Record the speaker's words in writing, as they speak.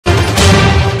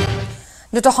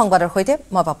দুটো সংবাদৰ হৈতে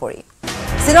মই পাপৰি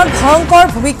চীনৰ ভয়ংকৰ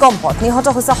ভূমিকম্পত নিহত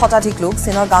হৈছে শতাধিক লোক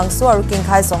চীনৰ গাংছু আৰু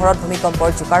কিংঘাই চহৰত ভূমিকম্পৰ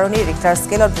জোকাৰণি ৰিক্টাৰ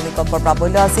স্কেলত ভূমিকম্পৰ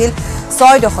প্ৰাবল্য আছিল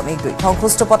 6.2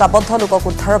 ধ্বংসস্তূপত আবদ্ধ লোকক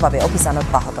উদ্ধাৰৰ বাবে অভিযানত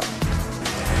বাহত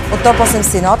উত্তৰ পশ্চিম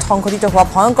চীনত সংঘটিত হোৱা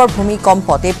ভয়ংকৰ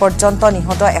ভূমিকম্পত এই পৰ্যন্ত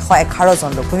নিহত 111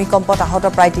 জন লোক ভূমিকম্পত আহত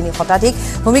প্ৰায় 3 শতাধিক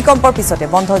ভূমিকম্পৰ পিছতে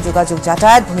বন্ধ যোগাযোগ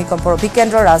যাতায়াত ভূমিকম্পৰ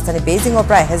অভিকেন্দ্ৰ ৰাজধানী বেইজিঙৰ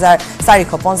প্ৰায়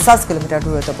 1450 কিলোমিটাৰ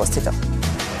দূৰত্বত অৱস্থিত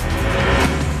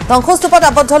ধ্বংসস্তূপত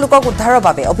আবদ্ধ লোকক উদ্ধাৰৰ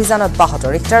বাবে অভিযানত বাহত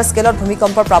ৰিক্টাৰ স্কেলত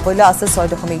ভূমিকম্পৰ প্ৰাবল্য আছে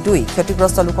 6.2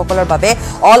 ক্ষতিগ্ৰস্ত লোকসকলৰ বাবে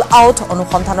অল আউট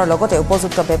অনুসন্ধানৰ লগতে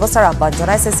উপযুক্ত ব্যৱস্থাৰ আহ্বান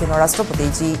জনাইছে চীনৰ ৰাষ্ট্ৰপতি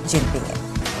জি জিনপিঙে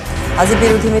আজি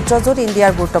বিৰোধী মিত্ৰজোঁট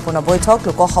ইণ্ডিয়াৰ গুৰুত্বপূৰ্ণ বৈঠক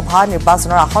লোকসভা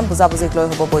নিৰ্বাচনৰ আসন বুজাবুজিক লৈ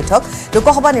হ'ব বৈঠক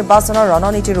লোকসভা নিৰ্বাচনৰ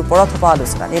ৰণনীতিৰ ওপৰত হ'ব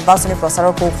আলোচনা নিৰ্বাচনী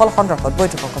প্ৰচাৰৰ কৌশল সন্দৰ্ভত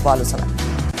বৈঠক হ'ব আলোচনা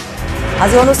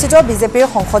আজি অনুষ্ঠিত বিজেপিৰ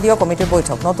সংসদীয় কমিটিৰ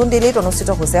বৈঠক নতুন দিল্লীত অনুষ্ঠিত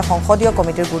হৈছে সংসদীয়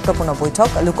কমিটিৰ গুৰুত্বপূৰ্ণ বৈঠক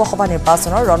লোকসভা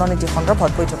নিৰ্বাচনৰ ৰণনীতি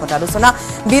সন্দৰ্ভত বৈঠকত আলোচনা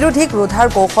বিৰোধীক ৰোধাৰ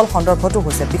কৌশল সন্দৰ্ভতো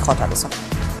হৈছে বিশদ আলোচনা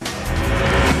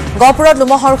গহপুৰত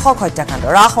লোমহৰ্ষক হত্যাকাণ্ড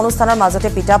ৰাস অনুষ্ঠানৰ মাজতে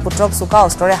পিতা পুত্ৰক চোকা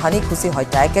অস্ত্ৰৰে হানি খুচি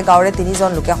হত্যা একে গাঁৱৰে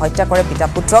 3জন লোকে হত্যা কৰে পিতা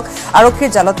পুত্ৰক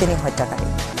আৰক্ষীৰ জালত 3 হত্যাকাৰী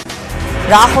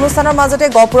ৰাস অনুষ্ঠানৰ মাজতে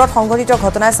গহপুৰত সংঘটিত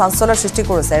ঘটনাই চাঞ্চল্যৰ সৃষ্টি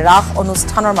কৰিছে ৰাস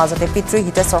অনুষ্ঠানৰ মাজতে পিতৃ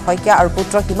হিতেশ্বৰ শইকীয়া আৰু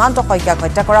পুত্ৰ হিমান্ত শইকীয়াক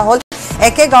হত্যা কৰা হ'ল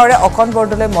একে গাঁৱৰে অকন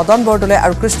বৰদলৈ মদন বৰদলৈ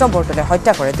আৰু কৃষ্ণ বৰদলৈ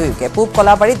হত্যা কৰে দুয়োকে পূব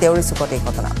কলাবাৰী দেউৰী চুকত এই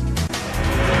ঘটনা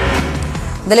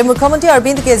দিল্লীৰ মুখ্যমন্ত্ৰী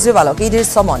অৰবিন্দ কেজৰিৱালক ইডিৰ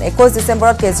সমন 21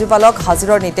 ডিচেম্বৰত কেজৰিৱালক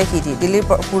হাজিৰৰ নিৰ্দেশ ইডি দিল্লীৰ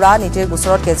পুৰা নীতিৰ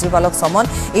গোচৰত কেজৰিৱালক সমন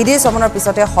ইডিৰ সমনৰ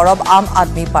পিছতে হৰব আম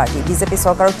আদমি পাৰ্টি বিজেপি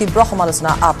চৰকাৰৰ তীব্ৰ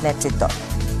সমালোচনা আপ নেতৃত্ব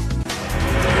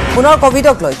পুনৰ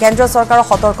কোভিডক লৈ কেন্দ্ৰীয় চৰকাৰৰ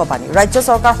সতৰ্কবাণী ৰাজ্য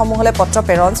চৰকাৰসমূহলৈ পত্ৰ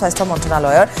প্ৰেৰণ স্বাস্থ্য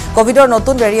মন্ত্ৰালয়ৰ কোভিডৰ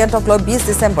নতুন ভেৰিয়েণ্টক লৈ 20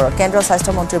 ডিচেম্বৰত কেন্দ্ৰীয়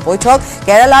স্বাস্থ্য মন্ত্ৰীৰ বৈঠক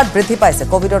কেৰালাত বৃদ্ধি পাইছে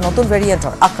কোভিডৰ নতুন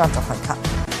ভেৰিয়েণ্টৰ আক্ৰান্তৰ সংখ্যা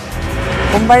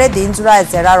সোমবাৰে দিনজোৰা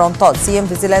জেৰাৰ অন্তত সিএম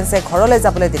ভিজিলেন্সে ঘৰলৈ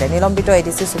যাবলৈ দিলে নিলম্বিত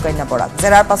এডিসি সুকন্যা বৰাক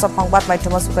জেৰাৰ পাছত সংবাদ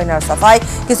মাধ্যমৰ সুকন্যাৰ সাফাই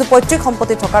কিছু পৈতৃক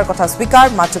সম্পত্তি থকাৰ কথা স্বীকাৰ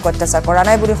মাতৃক অত্যাচাৰ কৰা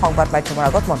নাই বুলি সংবাদ মাধ্যমৰ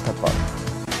আগত মন্তব্য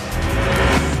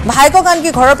ভাইকক আনকি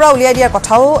ঘৰৰ পৰা উলিয়াই দিয়াৰ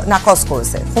কথাও নাকচ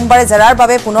কৰিছে সোমবাৰে জেৰাৰ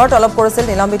বাবে পুনৰ তলব কৰিছিল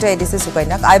নিলম্বিত এডিসি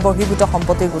সুকন্যাক আই বৰ্হিভূত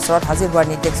সম্পত্তিৰ গোচৰত হাজিৰ হোৱাৰ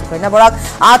নিৰ্দেশ সুকন্যা বৰাক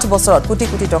 8 বছৰত কোটি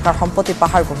কোটি টকাৰ সম্পত্তি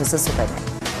পাহাৰ গঢ়িছে সুকন্যাই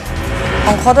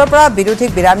সংসদৰ পৰা বিৰোধীক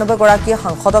 92 গৰাকী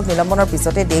সাংসদক নিলম্বনৰ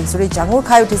পিছতে দেশজুৰি জাঙুৰ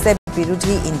খাই উঠিছে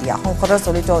বিৰোধী ইণ্ডিয়া সংসদৰ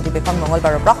চলিত অধিৱেশন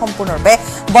মঙলবাৰৰ পৰা সম্পূৰ্ণৰূপে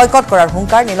বয়কট কৰাৰ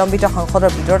হুংকাৰ নিলম্বিত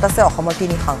সাংসদৰ ভিতৰত আছে অসমৰ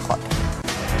 3 সাংসদ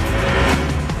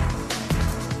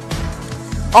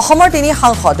অসমৰ 3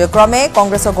 সাংসদ ক্ৰমে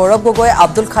কংগ্ৰেছৰ গৌৰৱ গগৈ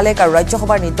আব্দুল খালেক আৰু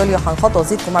ৰাজ্যসভাৰ নিৰ্দলীয় সাংসদ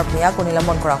অজিত কুমাৰ ভূঞাক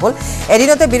নিলম্বন কৰা হ'ল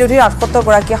এদিনতে বিৰোধীৰ 78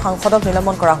 গৰাকী সাংসদক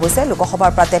নিলম্বন কৰা হৈছে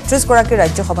লোকসভাৰ পৰা 33 গৰাকী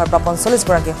ৰাজ্যসভাৰ পৰা 45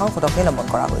 গৰাকী সাংসদক নিলম্বন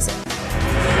কৰা হৈছে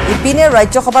ইপিনে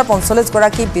ৰাজ্যসভাৰ 45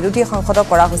 গৰাকী বিৰোধী সাংসদক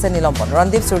কৰা হৈছে নিলম্বন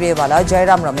ৰণদীপ সুৰিয়েৱালা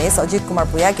জয়ৰাম ৰমেশ অজিত কুমাৰ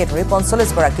ভূঞাকে ধৰি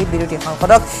 45 গৰাকী বিৰোধী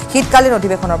সাংসদক শীতকালীন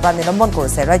অধিৱেশনৰ পৰা নিলম্বন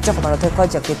কৰিছে ৰাজ্যসভাৰ অধ্যক্ষ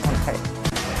জগদীপ ধনখড়ে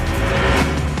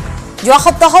যোৱা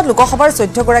সপ্তাহত লোকসভাৰ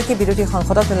 14 গৰাকী বিৰোধী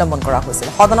সাংসদক নিলম্বন কৰা হৈছিল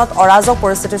সদনত অৰাজক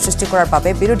পৰিস্থিতিৰ সৃষ্টি কৰাৰ বাবে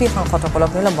বিৰোধী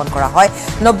সাংসদসকলক নিলম্বন কৰা হয়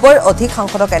 90ৰ অধিক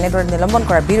সাংসদক এনেদৰে নিলম্বন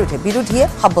কৰাৰ বিৰোধীয়ে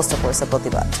সাব্যস্ত কৰিছে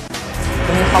প্ৰতিবাদ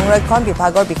ভূমি সংৰক্ষণ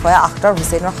বিভাগৰ বিষয়া আখতাৰ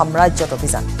হুছেইনৰ সাম্ৰাজ্যত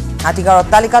অভিযান হাতীগাঁৱৰ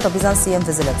অট্টালিকাত অভিযান সিএম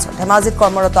ভিজিলেন্সৰ ধেমাজিত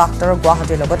কৰ্মৰত আখতাৰৰ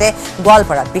গুৱাহাটীৰ লগতে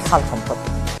গোৱালপাৰাত বিশাল সম্পত্তি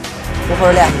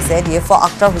পোহৰলৈ আহিছে ডিএফঅ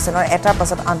আখতাৰ হুছেইনৰ এটাৰ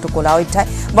পাছত আনটো কোলা অধ্যায়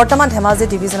বৰ্তমান ধেমাজি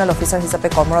ডিভিজনেল অফিচাৰ হিচাপে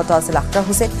কৰ্মৰত আছিল আখতাৰ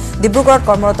হুছেইন ডিব্ৰুগড়ত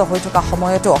কৰ্মৰত হৈ থকা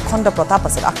সময়তো অখণ্ড প্ৰতাপ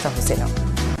আছিল আখতাৰ হুছেইনৰ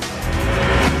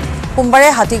সোমবাৰে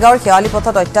হাতীগাঁৱৰ শেৱালি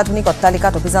পথত অত্যাধুনিক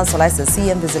অট্টালিকাত অভিযান চলাইছে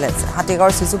সিএম ভিজিলেন্সে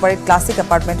হাতীগাঁৱৰ শিশুবাৰীত ক্লাছিক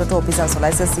এপাৰ্টমেণ্টতো অভিযান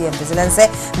চলাইছে সিএম ভিজিলেন্সে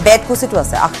বেডকুচিতো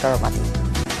আছে আখতাৰৰ মাটি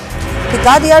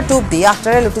ঠিকা দিয়াৰ টুপ দি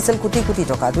আখতাৰে লুটিছিল কোটি কোটি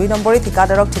টকা 2 নম্বৰী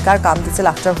ঠিকাদাৰক ঠিকাৰ কাম দিছিল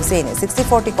আখতাৰ হুছেইনে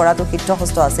 60-40 কৰাটো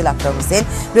সিদ্ধহস্ত আছিল আখতাৰ হুছেইন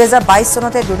 2022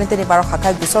 চনতে দুৰ্নীতি নিবাৰক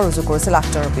শাখাই গোচৰ ৰুজু কৰিছিল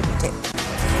আখতাৰৰ বিৰুদ্ধে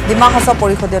ডিমা হাছাও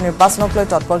পৰিষদীয় নিৰ্বাচনক লৈ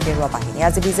তৎপৰ গেৰুৱা বাহিনী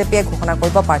আজি বিজেপিয়ে ঘোষণা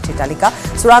কৰিব প্ৰাৰ্থীৰ তালিকা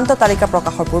চূড়ান্ত তালিকা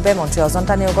প্ৰকাশৰ পূৰ্বে মন্ত্ৰী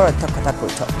অজন্তা নিয়োগৰ অধ্যক্ষতাত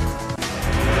বৈঠক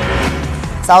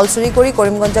চাউল চুৰি কৰি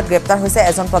কৰিমগঞ্জত গ্ৰেপ্তাৰ হৈছে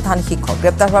এজন প্ৰধান শিক্ষক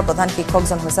গ্ৰেপ্তাৰ হোৱা প্ৰধান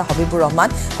শিক্ষকজন হৈছে হবিবুৰ ৰহমান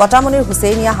কটামনিৰ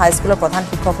হুছেইনিয়া হাইস্কুলৰ প্ৰধান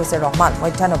শিক্ষক হৈছে ৰহমান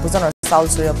মধ্যাহ্ন ভোজনৰ চাউল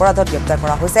চুৰি অপৰাধত গ্ৰেপ্তাৰ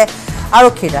কৰা হৈছে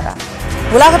আৰক্ষীৰ দ্বাৰা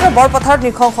গোলাঘাটৰ বৰপথাৰত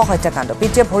নৃশংস হত্যাকাণ্ড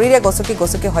পিতৃয়ে ভৰিৰে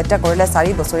গছকি হত্যা কৰিলে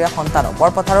 4 বছৰীয়া সন্তানক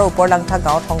বৰপথাৰৰ ওপৰলাংঠা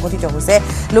গাঁৱত সংঘটিত হৈছে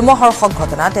লোমহৰ্ষক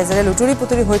ঘটনা তেজেৰে লুটুৰি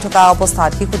পুটুৰি হৈ থকা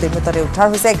অৱস্থাত শিশুটিৰ মৃতদেহ উদ্ধাৰ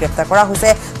হৈছে গ্ৰেপ্তাৰ কৰা হৈছে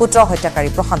পুত্ৰ হত্যাকাৰী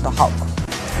প্ৰশান্ত হাউক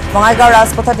বঙাইগাঁও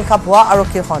ৰাজপথত নিশা ভুৱা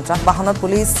আৰক্ষীৰ সন্ত্ৰাস বাহনত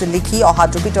পুলিচ লিখি অহা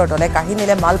দুৰ্বৃত্তৰ দলে কাঢ়ি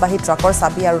নিলে মালবাহী ট্ৰাকৰ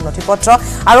চাবি আৰু নথিপত্ৰ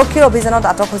আৰক্ষীৰ অভিযানত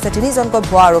আটক হৈছে 3জনকৈ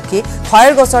ভুৱা আৰক্ষী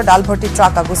খয়েৰ গছৰ ডাল ভৰ্তি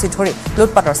ট্ৰাক আগুচি ধৰি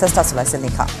লুটপাটৰ চেষ্টা চলাইছিল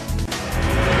নিশা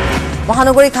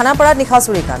মহানগৰী খানাপাৰাত নিশা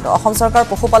চুৰিকাণ্ড অসম চৰকাৰ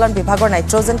পশুপালন বিভাগৰ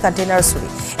নাইট্ৰজেন কণ্টেইনাৰ চুৰি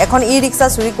এখন ই-ৰিক্সা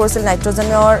চুৰি কৰিছিল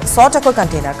নাইট্ৰজেনৰ 100 টকাৰ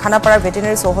কণ্টেইনাৰ খানাপাৰাৰ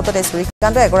ভেটেনেৰী চৌহদত এই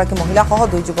চুৰিকাণ্ড এগৰাকী মহিলা সহ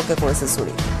 2 যুৱকে কৰিছিল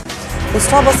চুৰি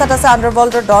সুস্থ অৱস্থাত আছে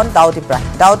আণ্ডাৰৱৰ্ল্ডৰ ডন দাউদ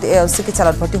ইব্ৰাহিম দাউদ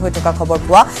চিকিৎসালয়ত ভৰ্তি হৈ থকা খবৰ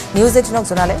পোৱা নিউজ 18ক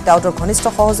জনালে দাউদৰ ঘনিষ্ঠ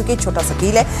সহযোগী ছোটা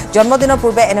চাকিলে জন্মদিনৰ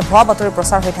পূৰ্বে এনে ভুৱা বাতৰি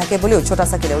প্ৰচাৰ হৈ থাকে বুলিও ছোটা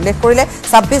চাকিলে উল্লেখ কৰিলে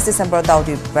 26 ডিচেম্বৰত দাউদ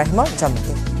ইব্ৰাহিমৰ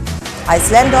জন্মদিন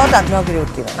আইচলেণ্ডত আগ্নেয়গিৰি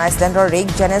উৎকীৰ্ণ আইচলেণ্ডৰ ৰেক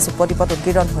জেনেছ উপদ্বীপত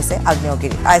উৎকীৰ্ণ হৈছে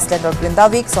আগ্নেয়গিৰি আইচলেণ্ডৰ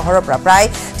গ্ৰিন্দাভিক চহৰৰ পৰা প্ৰায়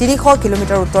 300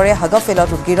 কিলোমিটাৰ উত্তৰে হাগফেলত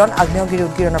উৎকীৰ্ণ আগ্নেয়গিৰি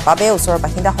উৎকীৰ্ণৰ বাবে ওচৰৰ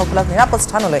বাসিন্দাসকলক নিৰাপদ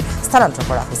স্থানলৈ স্থানান্তৰ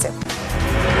কৰা হৈছে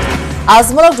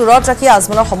আজমলক দূৰত ৰাখি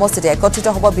আজমলৰ সমষ্টিতে একত্ৰিত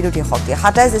হ'ব বিৰোধী শক্তি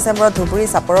 27 ডিচেম্বৰত ধুবুৰী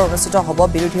চাপৰৰ অনুষ্ঠিত হ'ব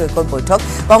বিৰোধী ঐক্যৰ বৈঠক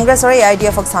কংগ্ৰেছৰ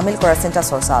এআইডিএফক সামিল কৰাৰ চিন্তা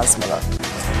চৰ্চা আজমলৰ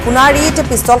পুনাৰীত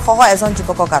পিষ্টলসহ এজন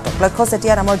যুৱকক আটক লক্ষ্য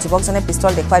চেতিয়া নামৰ যুৱকজনে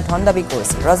পিষ্টল দেখুৱাই ধন দাবী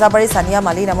কৰিছিল ৰজাবাৰী সানিয়া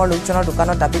মালি নামৰ লোকজনৰ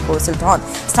দোকানত দাবী কৰিছিল ধন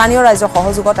স্থানীয় ৰাইজৰ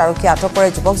সহযোগত আৰক্ষীয়ে আটক কৰে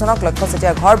যুৱকজনক লক্ষ্য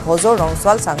চেতিয়াৰ ঘৰ ভোজৰ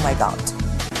ৰংচোৱাল চাংমাই গাঁৱত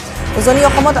উজনি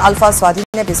অসমত আলফা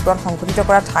স্বাধীনে বিস্ফোৰণ সংঘটিত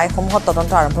কৰা ঠাইসমূহত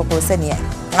তদন্ত আৰম্ভ কৰিছে ন্যায়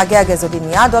আগে আগে যদি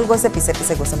ন্যায় দল গৈছে পিছে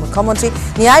পিছে গৈছে মুখ্যমন্ত্ৰী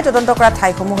ন্যায় তদন্ত কৰা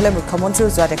ঠাইসমূহলৈ মুখ্যমন্ত্ৰীও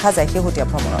যোৱা দেখা যায় শেহতীয়া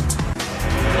ভ্ৰমণত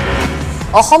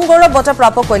অসম গৌৰৱ বঁটা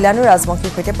প্ৰাপ্ত কল্যাণী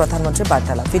ৰাজবংশীৰ সৈতে প্ৰধানমন্ত্ৰীৰ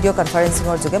বাৰ্তালাপ ভিডিঅ'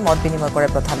 কনফাৰেন্সিঙৰ যোগে মত বিনিময় কৰে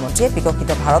প্ৰধানমন্ত্ৰীয়ে বিকশিত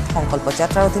ভাৰত সংকল্প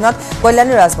যাত্ৰাৰ অধীনত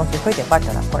কল্যাণী ৰাজবংশীৰ সৈতে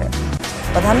বাৰ্তালাপ কৰে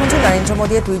প্ৰধানমন্ত্ৰী নৰেন্দ্ৰ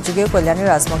মোদীয়ে টুইট যোগে কল্যাণী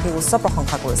ৰাজবংশীক উচ্চ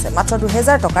প্ৰশংসা কৰিছে মাত্ৰ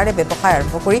 2000 টকাৰে ব্যৱসায়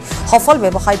আৰম্ভ কৰি সফল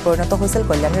ব্যৱসায়ত পৰিণত হৈছিল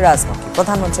কল্যাণী ৰাজবংশী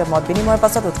প্ৰধানমন্ত্ৰীয়ে মত বিনিময়ৰ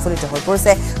পাছত উৎফুল্লিত হৈ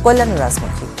পৰিছে কল্যাণী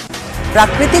ৰাজবংশী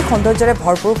প্ৰাকৃতিক সৌন্দৰ্যৰে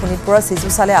ভৰপূৰ শোণিতপুৰৰ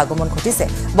সিজুচালে আগমন ঘটিছে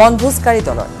বনভোজকাৰী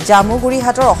দলৰ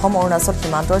জামুগুৰিহাটৰ অসম অৰুণাচল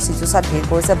সীমান্তৰ সিজুচাত ভিৰ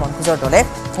কৰিছে বনভোজৰ দলে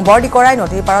বৰডিকৰাই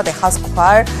নদীৰ পাৰত এসাঁজ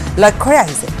খোৱাৰ লক্ষ্যৰে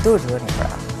আহিছে দূৰ দূৰণিৰ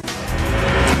পৰা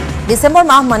ডিসেম্বৰ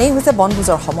মাহ মানেই হৈছে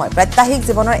বনভোজৰ সময় প্ৰাত্যহিক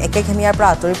জীৱনৰ একেঘেমিয়াৰ পৰা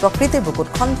আঁতৰি প্ৰকৃতিৰ বুকুত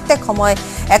খন্তেক সময়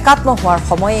একাত্ম হোৱাৰ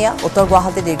সময় এয়া উত্তৰ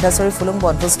গুৱাহাটী দীৰ্ঘাচৰী ফুলুং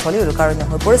বনভোজস্থলী উৰুকাৰণ্য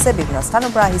হৈ পৰিছে বিভিন্ন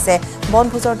স্থানৰ পৰা আহিছে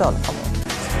বনভোজৰ দলসমূহ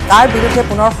তাৰ বিৰুদ্ধে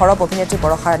পুনৰ সৰব অভিনেত্ৰী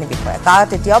বৰষাৰাণী বিষয়া কাৰ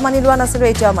তেতিয়াও মানি লোৱা নাছিল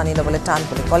এতিয়াও মানি ল'বলৈ টান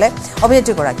বুলি ক'লে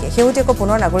অভিনেত্ৰীগৰাকীয়ে শেহতীয়াকৈ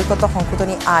পুনৰ নাগৰিকত্ব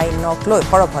সংশোধনী আইনক লৈ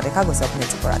সৰব হোৱা দেখা গৈছে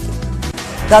অভিনেত্ৰীগৰাকী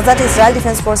গাজাত ইজৰাইল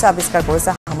ডিফেন্স ফৰ্চে আৱিষ্কাৰ কৰিছে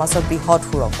হামাছৰ বৃহৎ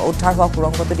সুৰংগ উদ্ধাৰ হোৱা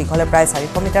সুৰংগটো দীঘলে প্ৰায়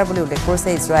 400 মিটাৰ বুলি উল্লেখ কৰিছে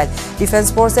ইজৰাইল ডিফেন্স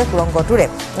ফৰ্চে সুৰংগটোৰে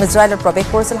ইজৰাইলত প্ৰৱেশ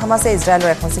কৰিছিল হামাছে ইজৰাইলৰ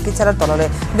এখন চিকিৎসালয়ৰ তললৈ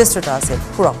বিস্তৃত আছিল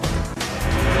সুৰংগটো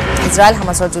ইজৰাইল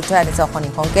হামাছৰ যুদ্ধই আনিছে অশনি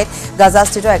সংকেত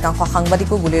গাজাস্থিত একাংশ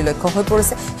সাংবাদিকো গুলীৰ লক্ষ্য হৈ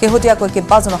পৰিছে শেহতীয়াকৈ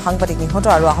কেইবাজনো সাংবাদিক নিহত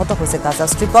আৰু আহত হৈছে গাজা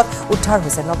ষ্ট্ৰীপত উদ্ধাৰ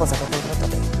হৈছে নৱজাতকৰ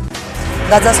মৃতদেহ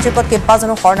গাজা ষ্ট্ৰীপত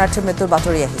কেইবাজনো শৰণাৰ্থীৰ মৃত্যুৰ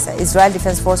বাতৰি আহিছে ইজৰাইল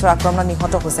ডিফেন্স ফৰ্চৰ আক্ৰমণত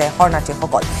নিহত হৈছে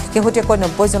শৰণাৰ্থীসকল শেহতীয়াকৈ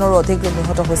 90 জনৰো অধিক লোক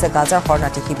নিহত হৈছে গাজাৰ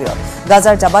শৰণাৰ্থী শিবিৰত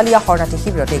গাজাৰ জাবালিয়া শৰণাৰ্থী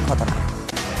শিবিৰত এই ঘটনা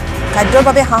খাদ্যৰ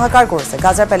বাবে হাহাকাৰ কৰিছে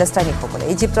গাজাৰ পেলেষ্টাইনীসকলে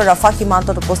ইজিপ্তৰ ৰাফা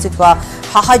সীমান্তত উপস্থিত হোৱা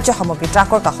সাহায্য সামগ্ৰী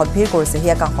ট্ৰাকৰ কাষত ভিৰ কৰিছে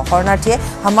একাংশ শৰণাৰ্থীয়ে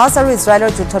হামাছ আৰু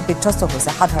ইজৰাইলৰ যুদ্ধত বিধ্বস্ত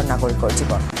হৈছে সাধাৰণ নাগৰিকৰ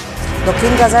জীৱন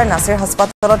দক্ষিণ গাজাৰ নাছিৰ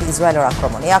হাস্পাতালত ইজৰাইলৰ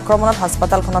আক্ৰমণ এই আক্ৰমণত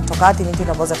হাস্পাতালখনত থকা 3টি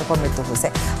নৱজাতকৰ মৃত্যু হৈছে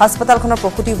হাস্পাতালখনৰ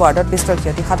প্ৰসূতি ৱাৰ্ডত বিস্তৰ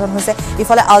ক্ষতি সাধন হৈছে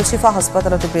ইফালে আল শিফা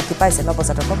হাস্পাতালতো বৃদ্ধি পাইছে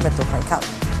নৱজাতকৰ মৃত্যুৰ সংখ্যা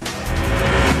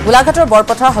গোলাঘাটৰ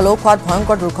বৰপথাৰ হলৌ খোৱাত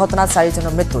ভয়ংকৰ দুৰ্ঘটনাত 4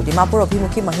 জনৰ মৃত্যু ডিমাপুৰ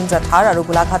অভিমুখী মহিন্দ্ৰা থাৰ আৰু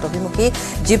গোলাঘাট অভিমুখী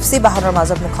জিপসি বাহনৰ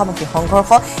মাজত মুখামুখি সংঘৰ্ষ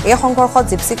এই সংঘৰ্ষত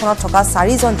জিপসিখনত থকা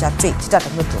 4 জন যাত্ৰী থিতাতে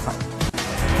মৃত্যু হয়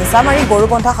নিছামাৰী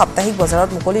গৰুবন্ধা সাপ্তাহিক বজাৰত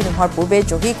মুকলি নোহোৱাৰ পূৰ্বে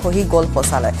জহি খহি গ'ল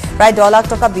শৌচালয় প্ৰায় 10 লাখ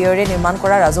টকা ব্যয়েৰে নিৰ্মাণ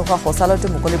কৰা ৰাজহুৱা শৌচালয়টো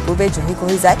মুকলিৰ পূৰ্বে জহি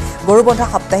খহি যায় গৰুবন্ধা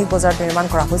সাপ্তাহিক বজাৰত নিৰ্মাণ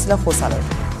কৰা হৈছিল শৌচালয়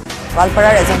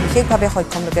গোৱালপাৰাৰ এজন বিশেষভাৱে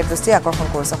সক্ষম লোকে দৃষ্টি আকৰ্ষণ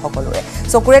কৰিছে সকলোৰে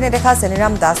চকুৰে নেদেখা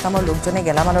চেনিৰাম দাস নামৰ লোকজনে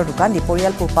গেলামালৰ দোকান দি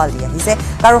পৰিয়াল পোহপাল দি আহিছে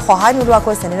কাৰো সহায়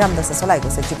নোলোৱাকৈ চেনিৰাম দাসে চলাই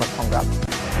গৈছে জীৱন সংগ্ৰাম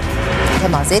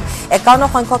ধেমাজিত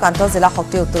 51 সংখ্যক আন্তঃজিলা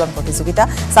শক্তি উত্তোলন প্ৰতিযোগিতা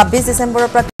 26 ডিচেম্বৰৰ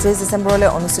পৰা 30 ডিচেম্বৰলৈ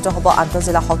অনুষ্ঠিত হ'ব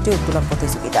আন্তঃজিলা শক্তি উত্তোলন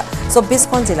প্ৰতিযোগিতা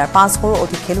 24খন জিলাৰ 500ৰো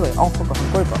অধিক খেলুৱৈ অংশগ্ৰহণ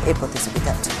কৰিব এই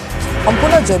প্ৰতিযোগিতাত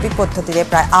সম্পূৰ্ণ জৈৱিক পদ্ধতিৰে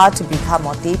প্ৰায় 8 বিঘা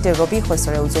মাটিত ৰবি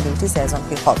শস্যৰে উজ্জ্বলি উঠিছে এজন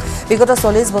কৃষক বিগত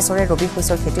 40 বছৰে ৰবি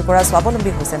শস্যৰ খেতি কৰা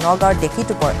স্বাৱলম্বী হৈছে নগাঁৱৰ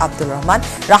দেখিটুপৰ আব্দুল ৰহমান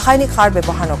ৰাসায়নিক সাৰ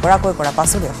ব্যৱহাৰ নকৰাকৈ কৰা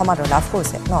পাচলিয়ে সমাদৰ লাভ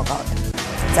কৰিছে নগাঁৱত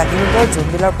জাগিৰোডৰ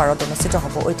জুনবিলৰ পাৰত অনুষ্ঠিত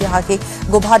হ'ব ঐতিহাসিক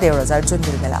গোভা দেওৰজাৰ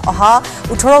জুনবিল মেলা অহা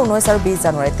 18, 19 আৰু 20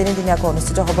 জানুৱাৰীত 3 দিনীয়াকৈ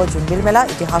অনুষ্ঠিত হ'ব জুনবিল মেলা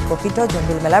ইতিহাস প্ৰসিদ্ধ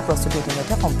জুনবিল মেলাৰ প্ৰস্তুতি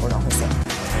ইতিমধ্যে সম্পূৰ্ণ হৈছে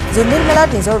জুনবিল মেলাত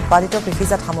নিজৰ উৎপাদিত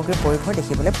কৃষিজাত সামগ্ৰীৰ পৰিভৰ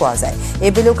দেখিবলৈ পোৱা যায়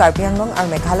এইবিলু কাৰ্বি আংলং আৰু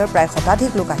মেঘালয়ৰ প্ৰায়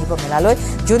শতাধিক লোক আহিব মেলালৈ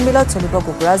জুনবিলত চলিব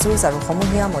কুকুৰা যুঁজ আৰু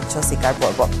সমূহীয়া মৎস্য চিকাৰ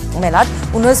পৰ্ব মেলাত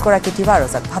 19 গৰাকী তিৱা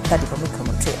ৰজাক ভাত্তা দিব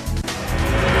মুখ্যমন্ত্ৰীয়ে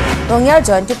ৰঙিয়াৰ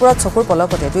জয়ন্তীপুৰত চকুৰ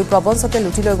পলকতে 2 প্ৰবঞ্চকে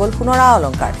লুটি লৈ গ'ল সোণৰা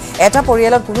অলংকাৰ এটা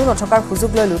পৰিয়ালত কোনো নথকাৰ সুযোগ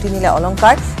লৈ লুটি নিলে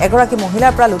অলংকাৰ এগৰাকী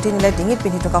মহিলাৰ পৰা লুটি নিলে ডিঙিত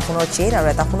পিন্ধি থকা সোণৰ চেইন আৰু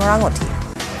এটা সোণৰ আঙঠি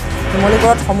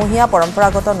শিমলুগুৰত সমূহীয়া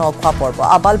পৰম্পৰাগত নখোৱা পৰ্ব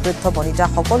আবাল বৃদ্ধ বনিতা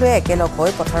সকলোৱে একেলগ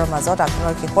হৈ পথাৰৰ মাজত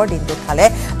আঘোণৰ শেষৰ দিনটোত খালে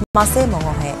মাছে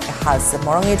মঙহে এসাঁজ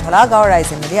মৰঙী ঢলা গাঁৱৰ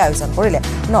ৰাইজে মিলি আয়োজন কৰিলে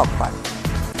নখোৱাৰ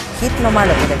শীত নমাৰ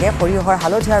লগে সৰিয়হৰ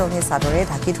হালধীয়া ৰঙী চাদৰে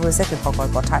ঢাকি ধৰিছে কৃষকৰ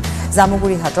পথাৰ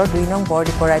জামুগুৰি হাটৰ 2 নং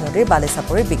বৰদিকৰাই নদীৰ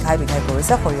বালিচাপৰি বিঘাই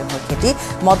কৰিছে সৰিয়হৰ খেতি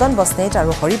মদন বসনেট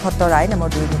আৰু হৰিভট্ট ৰায় নামৰ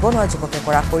 2 নিবনুৱা যুৱকে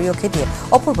কৰা সৰিয়হ খেতিয়ে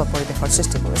অপূৰ্ব পৰিৱেশৰ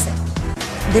সৃষ্টি কৰিছে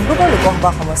ডিব্ৰুগড়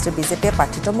লোকসভা সমষ্টিৰ বিজেপিয়ে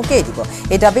প্ৰাৰ্থিত্ব মুকেই দিব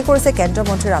এই দাবী কৰিছে কেন্দ্ৰীয়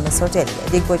মন্ত্ৰী ৰামেশ্বৰ তেলীয়ে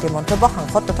দিগবৈতে মন্তব্য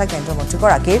সাংসদ তথা কেন্দ্ৰীয়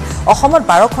মন্ত্ৰীগৰাকীৰ অসমত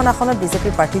 12খন আসনত বিজেপি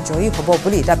প্ৰাৰ্থী জয়ী হ'ব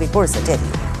বুলি দাবী কৰিছে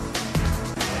তেলীয়ে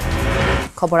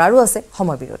খবৰ আৰু আছে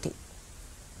সময় বিৰতি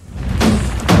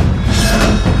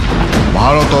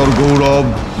ভাৰতৰ গৌৰৱ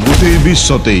গোটেই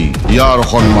বিশ্বতেই ইয়াৰ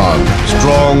সন্মান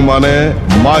ষ্ট্ৰং মানে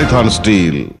মাইথান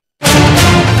ষ্টীল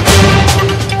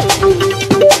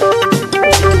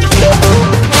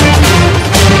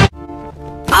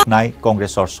নাই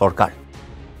কংগ্ৰেছৰ চৰকাৰ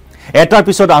এটাৰ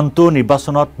পিছত আনটো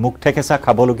নিৰ্বাচনত মুখ ঠেকেচা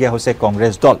খাবলগীয়া হৈছে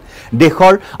কংগ্ৰেছ দল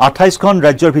দেশৰ 28খন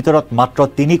ৰাজ্যৰ ভিতৰত মাত্ৰ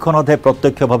 3খনতহে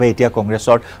প্ৰত্যক্ষভাৱে এতিয়া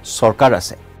কংগ্ৰেছৰ চৰকাৰ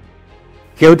আছে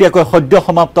কেউটিয়াকৈ সদ্য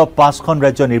সমাপ্ত 5খন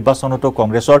ৰাজ্য নিৰ্বাচনতো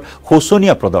কংগ্ৰেছৰ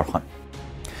শোচনীয় প্ৰদৰ্শন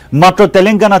মাত্ৰ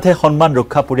তেলেংগানাতহে সন্মান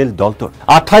ৰক্ষা পৰিল দলটোৰ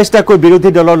 28টাকৈ বিৰোধী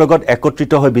দলৰ লগত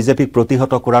একত্ৰিত হৈ বিজেপিক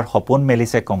প্ৰতিহত কৰাৰ সপোন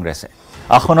মেলিছে কংগ্ৰেছে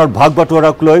আসনৰ ভাগ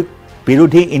বাটোৱাৰাক লৈ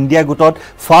বিৰোধী ইণ্ডিয়া গোটত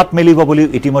ফাট মেলিব বুলি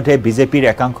ইতিমধ্যে বিজেপিৰ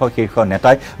একাংশ শীৰ্ষ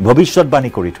নেতাই ভৱিষ্যতবাণী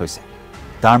কৰি থৈছে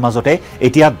তাৰ মাজতে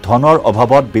এতিয়া ধনৰ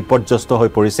অভাৱত বিপৰ্যস্ত হৈ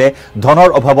পৰিছে ধনৰ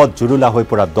অভাৱত জুৰুলা হৈ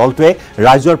পৰা দলটোৱে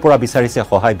ৰাইজৰ পৰা বিচাৰিছে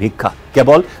সহায় ভিক্ষা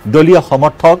কেৱল দলীয়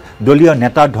সমৰ্থক দলীয়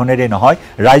নেতাৰ ধনেৰে নহয়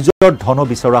ৰাইজৰ ধনো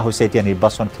বিচৰা হৈছে এতিয়া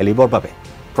নিৰ্বাচন খেলিবৰ বাবে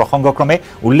প্ৰসংগক্ৰমে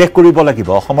উল্লেখ কৰিব লাগিব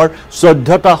অসমৰ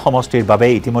 14টা সমষ্টিৰ বাবে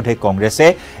ইতিমধ্যে কংগ্ৰেছে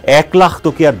 1 লাখ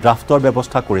টকীয়া ড্ৰাফটৰ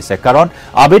ব্যৱস্থা কৰিছে কাৰণ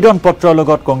আবেদন পত্ৰৰ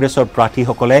লগত কংগ্ৰেছৰ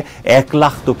প্ৰাৰ্থীসকলে 1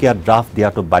 লাখ টকীয়া ড্ৰাফট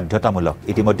দিয়াটো বাধ্যতামূলক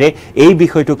ইতিমধ্যে এই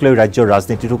বিষয়টোক লৈ ৰাজ্যৰ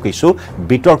ৰাজনীতিটো কিছু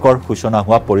বিতৰ্কৰ সূচনা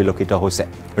হোৱা পৰিলক্ষিত হৈছে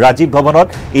ৰাজীৱ ভৱনত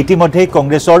ইতিমধ্যে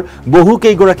কংগ্ৰেছৰ বহু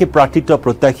কেইগৰাকী প্ৰাৰ্থিত্ব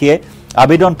প্ৰত্যাশীয়ে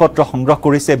আবেদন পত্ৰ সংগ্ৰহ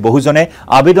কৰিছে বহুজনে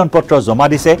আবেদন পত্ৰ জমা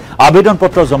দিছে আবেদন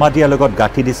পত্ৰ জমা দিয়াৰ লগত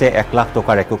গাঁঠি দিছে 1 লাখ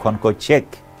টকাৰ একোখনকৈ চেক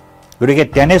গতিকে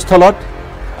তেনেস্থলত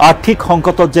আৰ্থিক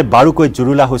সংকটত যে বাৰুকৈ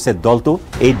জুৰুলা হৈছে দলটো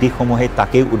এই দিশসমূহে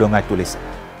তাকেই উদঙাই তুলিছে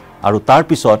আৰু তাৰ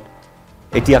পিছত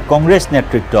এতিয়া কংগ্ৰেছ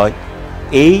নেতৃত্বই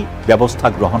এই ব্যৱস্থা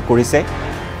গ্ৰহণ কৰিছে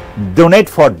ডোনেট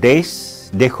ফৰ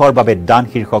দেশৰ বাবে দান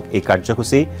শীৰ্ষক এই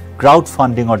কাৰ্যসূচী ক্ৰাউড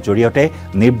ফাণ্ডিঙৰ জৰিয়তে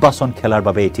নিৰ্বাচন খেলাৰ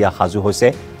বাবে এতিয়া সাজু হৈছে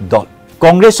দল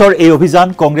কংগ্ৰেছৰ এই অভিযান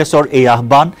কংগ্ৰেছৰ এই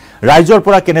আহ্বান ৰাইজৰ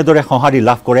পৰা কেনেদৰে সঁহাৰি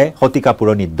লাভ কৰে শতিকা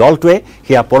পুৰণি দলটোৱে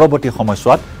হেয়া পৰৱৰ্তী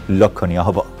সময়ছোৱাত লক্ষণীয়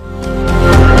হ'ব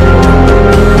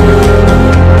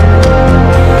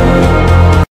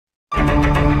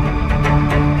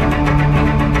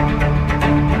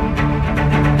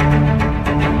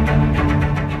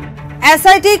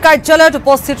SIT কাৰ্যালয়ত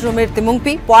উপস্থিত ৰুমিৰ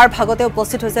তিমুংপি পুৱাৰ ভাগতে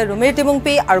উপস্থিত হৈছে ৰুমিৰ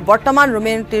তিমুংপি আৰু বৰ্তমান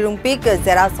ৰুমিৰ তিমুংপিক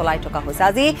জেৰা চলাই থকা হৈছে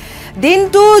আজি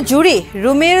দিনটো জুৰি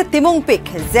ৰুমিৰ তিমুংপিক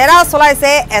জেৰা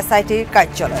চলাইছে SIT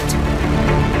কাৰ্যালয়ত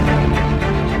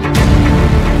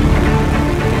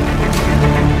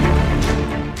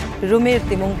ৰুমিৰ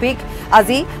তিমুংপিক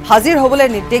আজি হাজিৰ হ'বলৈ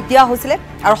নিৰ্দেশ দিয়া হৈছিল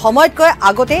আৰু সময়তকৈ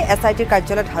আগতে SIT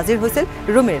কাৰ্যালয়ত হাজিৰ হৈছিল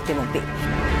ৰুমিৰ তিমুংপি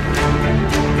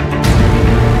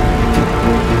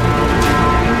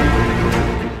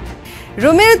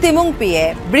ৰুমিৰ তিমুংপিয়ে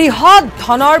বৃহৎ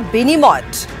ধনৰ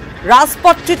বিনিময়ত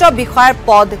ৰাজপত্ৰিত বিষয়ৰ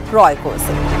পদ ক্ৰয়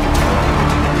কৰিছিল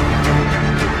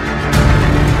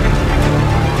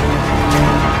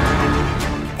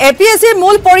APSCৰ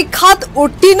মূল পৰীক্ষাত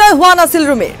উত্তীৰ্ণ হোৱা নাছিল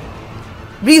ৰুমিৰ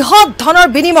বৃহৎ ধনৰ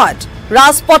বিনিময়ত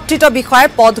ৰাজপত্ৰিত বিষয়ৰ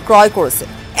পদ ক্ৰয় কৰিছিল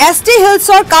ST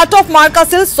হিলছৰ কাট অফ মাৰ্ক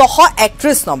আছিল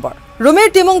 631 নম্বৰ ৰুমিৰ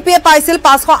তিমুংপিয়ে পাইছিল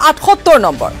 578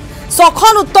 নম্বৰ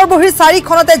 6খন উত্তৰবহিৰ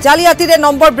 4খনতে জালিয়াতিৰে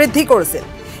নম্বৰ বৃদ্ধি কৰিছিল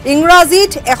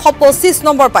ইংৰাজীত 125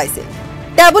 নম্বৰ পাইছিল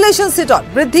টেবুলেশ্যন সিটত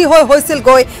বৃদ্ধি হৈছিল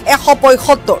গৈ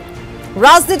 175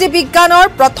 ৰাজনীতি বিজ্ঞানৰ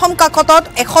প্ৰথম কাকতত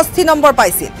 61 নম্বৰ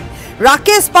পাইছিল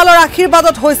ৰাকেশ পালৰ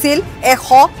আশীৰ্বাদত হৈছিল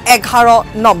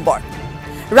 111 নম্বৰ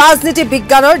ৰাজনীতি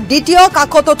বিজ্ঞানৰ দ্বিতীয়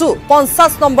কাকততো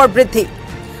 50 নম্বৰ বৃদ্ধি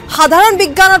সাধাৰণ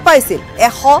বিজ্ঞানত পাইছিল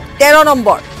 113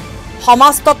 নম্বৰ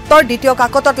সমাজতত্বৰ দ্বিতীয়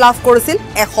কাকতত লাভ কৰিছিল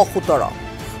 117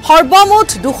 সৰ্বমুঠ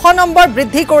 200 নম্বৰ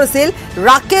বৃদ্ধি কৰিছিল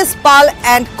राकेश पाल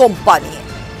एंड कंपनी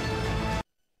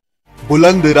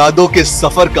बुलंद इरादों के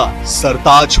सफर का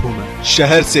सरताज हूँ मैं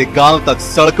शहर से गांव तक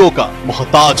सड़कों का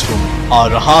मोहताज हूँ मैं आ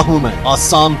रहा हूँ मैं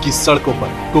आसाम की सड़कों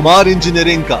पर कुमार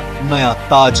इंजीनियरिंग का नया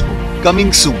ताज हूँ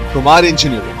coming soon Kumar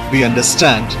engineering we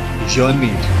understand your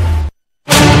need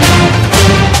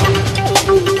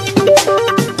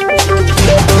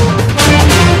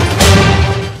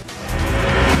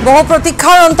বহু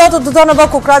প্ৰতীক্ষাৰ অন্তত উদ্বোধন হ'ব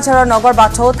কোকৰাঝাৰৰ নগৰ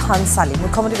বাথৌ থানচালি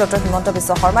মুখ্যমন্ত্ৰী ডক্টৰ হিমন্ত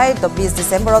বিশ্ব শৰ্মাই 20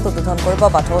 ডিচেম্বৰত উদ্বোধন কৰিব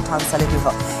বাথৌ থানচালি গৃহ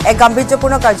এক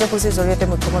গাম্ভীৰ্যপূৰ্ণ কাৰ্যসূচীৰ জৰিয়তে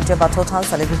মুখ্যমন্ত্ৰীয়ে বাথৌ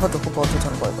থানচালি গৃহটো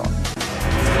উদ্বোধন কৰিব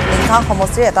চুমথাং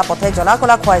সমষ্টিৰ এটা পথে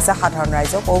জলাকলা খুৱাইছে সাধাৰণ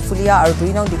ৰাইজক কৌফুলীয়া আৰু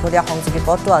 2 নং দীঘলীয়া সংযোগী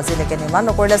পথটো আজিলৈকে নিৰ্মাণ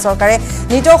নকৰিলে চৰকাৰে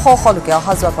নিজৰ লোকে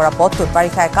অহা যোৱা কৰা পথটোত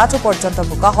বাৰিষা একাঠু পৰ্যন্ত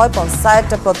বোকা হয়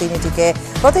পঞ্চায়ত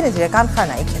প্ৰতিনিধিৰে কাণখাৰ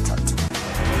নাই ক্ষেত্ৰত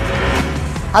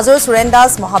আজৰ সুৰেন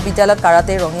দাস মহাবিদ্যালয়ত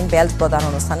কাৰাতে ৰঙীন বেল্ট প্ৰদান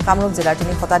অনুষ্ঠান কামৰূপ জিলাৰ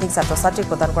 3 শতাধিক ছাত্ৰ-ছাত্ৰীক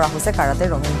প্ৰদান কৰা হৈছে কাৰাতে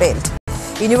ৰঙীন belt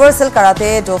ইউনিভাৰ্সেল karate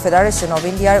Doe federation of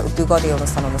ইণ্ডিয়াৰ উদ্যোগত এই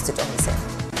অনুষ্ঠান অনুষ্ঠিত হৈছে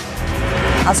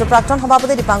আজৰ প্ৰাক্তন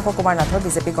সভাপতি দীপাংক কুমাৰ নাথৰ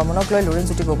বিজেপি গমনক লৈ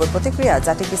লুৰিণজ্যোতি গগৈৰ প্ৰতিক্ৰিয়া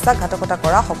জাতিক বিশ্বাসঘাতকতা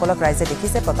কৰা সকলক ৰাইজে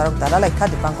দেখিছে প্ৰতাৰক দালাল আখ্যা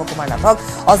দীপাংক কুমাৰ নাথক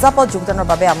অজাপত যোগদানৰ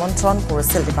বাবে আমন্ত্ৰণ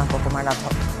কৰিছিল দীপাংক কুমাৰ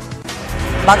নাথক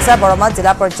বাক্সাৰ বৰমাত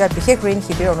জিলা পৰ্যায়ত বিশেষ ঋণ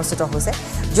শিবিৰ অনুষ্ঠিত হৈছে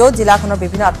য'ত জিলাখনৰ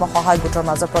বিভিন্ন আত্মসহায়ক গোটৰ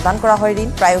মাজত প্ৰদান কৰা হয় ঋণ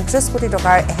প্ৰায় 29 কোটি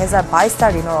টকাৰ 1022টা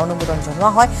ঋণৰ অনুমোদন জনোৱা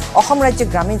হয় অসম ৰাজ্য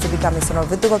গ্ৰামীণ জীৱিকা মিছনৰ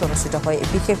উদ্যোগত অনুষ্ঠিত হয় এই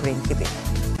বিশেষ ঋণ শিবিৰ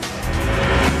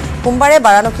সোমবাৰে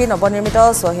বাৰাণসীৰ নৱনিৰ্মিত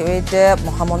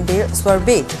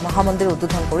স্বৰবেদ মহামন্দিৰ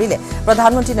উদ্বোধন কৰিলে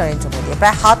প্ৰধানমন্ত্ৰী নৰেন্দ্ৰ মোদীয়ে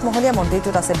প্ৰায় 7 মহলীয়া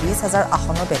মন্দিৰটোত আছে 20,000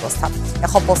 আসনৰ ব্যৱস্থা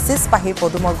 125 পাহিৰ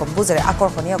পদুমৰ গম্বুজেৰে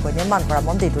আকৰ্ষণীয়কৈ নিৰ্মাণ কৰা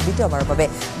মন্দিৰটো দ্বিতীয়বাৰৰ বাবে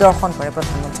দৰ্শন কৰে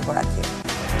প্ৰধানমন্ত্ৰীগৰাকীয়ে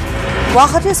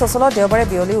গুৱাহাটীৰ চচলত দেওবাৰে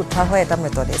বিয়লি উদ্ধাৰ হয় এটা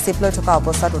মৃতদেহ চিপ লৈ থকা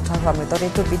অৱস্থাত উদ্ধাৰ হোৱা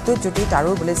মৃতদেহটো বিদ্যুৎ জ্যোতি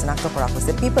তাৰুৰ বুলি চিনাক্ত কৰা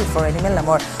হৈছে পিপল ফৰ এনিমেল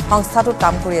নামৰ সংস্থাটোত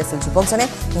কাম কৰি আছিল যুৱকজনে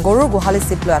গৰুৰ গোহালি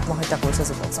চিপ লৈ আত্মহত্যা কৰিছে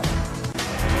যুৱকজনে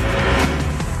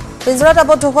পিঞ্জৰাত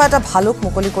আবদ্ধ হোৱা এটা ভালুক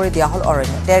মুকলি কৰি দিয়া হ'ল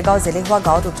অৰণ্য দেৰগাঁও জেলেহোৱা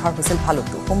গাঁৱত উদ্ধাৰ হৈছিল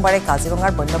ভালুকটো সোমবাৰে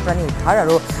কাজিৰঙাৰ বন্যপ্ৰাণী উদ্ধাৰ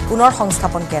আৰু পুনৰ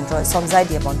সংস্থাপন কেন্দ্ৰই চমজাই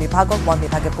দিয়ে বন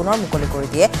বিভাগে পুনৰ মুকলি কৰি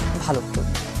দিয়ে ভালুকটো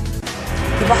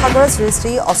শিৱসাগৰৰ শ্ৰী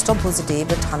শ্ৰী অষ্টভুজদেৱ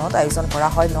থানত আয়োজন কৰা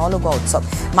হয় নলগোৱা উৎসৱ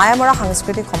মায়ামৰা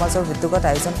সাংস্কৃতিক সমাজৰ উদ্যোগত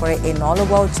আয়োজন কৰে এই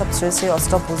নলগোৱা উৎসৱ শ্ৰী শ্ৰী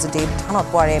অষ্টভুজদেৱ থানত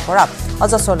পুৱাৰে পৰা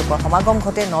অজস্ৰ লোকৰ সমাগম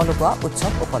ঘটে নলগোৱা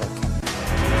উৎসৱ উপলক্ষে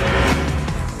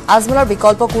আজমলৰ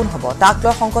বিকল্প কোন হ'ব তাক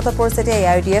লৈ সংকটত পৰিছে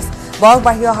AIDF বয়স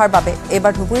বাঢ়ি অহাৰ বাবে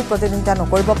এইবাৰ ধুবুৰীত প্ৰতিদ্বন্দ্বিতা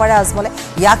নকৰিব পাৰে আজমলে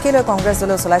ইয়াকে লৈ কংগ্ৰেছ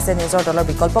দলে চলাইছে নিজৰ দলৰ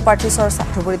বিকল্প প্ৰাৰ্থী চৰ্চা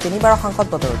ধুবুৰীত 3বাৰৰ সাংসদ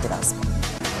বদৰুদ্দিন আজমল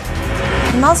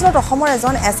হিমাচলত অসমৰ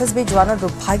এজন SSB জোৱানৰ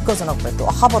দুৰ্ভাগ্যজনক মৃত্যু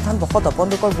অসাৱধান বশত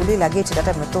বন্দুকৰ গুলী লাগি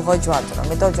ঠিকাতে মৃত্যু হয় জোৱানজনৰ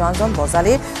মৃত জোৱানজন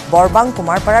বজালীৰ বৰবাং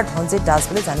কুমাৰপাৰাৰ ধনজিৎ দাস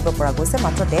বুলি জানিব পৰা গৈছে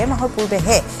মাত্ৰ 1.5 মাহৰ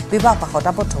পূৰ্বেহে বিবাহ পাশত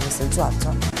আবদ্ধ হৈছিল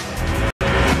জোৱানজন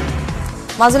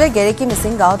মাজুলীৰ গেৰেকী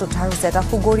মিচিং গাঁৱত উদ্ধাৰ হৈছে এটা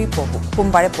সুগৰী পহু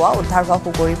সোমবাৰে পুৱা উদ্ধাৰ হোৱা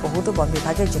সুগৰী পহুটো বন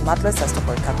বিভাগে জিম্মাত লৈ স্বাস্থ্য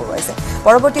পৰীক্ষা কৰোৱাইছে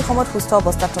পৰৱৰ্তী সময়ত সুস্থ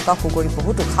অৱস্থাত থকা সুগৰী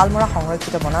পহুটো খালমৰা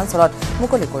সংৰক্ষিত বনাঞ্চলত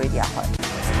মুকলি কৰি দিয়া হয়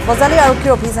বজালী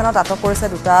আৰক্ষীৰ অভিযানত আটক কৰিছে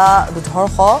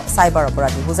দুধৰ্ষ চাইবাৰ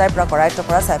অপৰাধী বুজাইৰ পৰা কৰায়ত্ব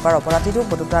কৰা চাইবাৰ অপৰাধীটোক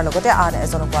বদুতাৰ লগতে আন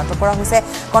এজনকো আটক কৰা হৈছে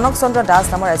কনক চন্দ্ৰ দাস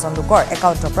নামৰ এজন লোকৰ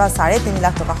একাউণ্টৰ পৰা 3.5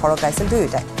 লাখ টকা সৰকাইছিল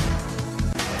দুয়োটাই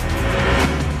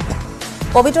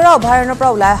পবিতৰা অভয়াৰণ্যৰ পৰা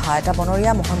ওলাই অহা এটা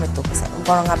বনৰীয়া মহৰ মৃত্যু হৈছে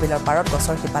গৰঙা বিলৰ পাৰত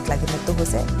গছৰ শিপাত লাগি মৃত্যু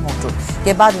হৈছে মহটোৰ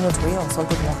কেইবাদিনো ধৰি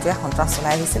অঞ্চলটোত মহটোৱে সন্ত্ৰাস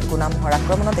চলাই আহিছিল গুণা মহৰ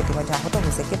আক্ৰমণত ইতিমধ্যে আহত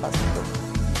হৈছে কেইবাজন লোক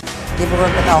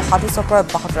ডিব্ৰুগড়ত এটা অসাধু চক্ৰ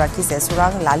অব্যাহত ৰাখিছে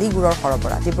চোৰাং লালিগুৰৰ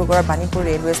সৰবৰাহ ডিব্ৰুগড়ৰ বাণীপুৰ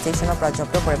ৰেলৱে ষ্টেচনৰ পৰা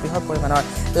জব্দ কৰে বৃহৎ পৰিমাণৰ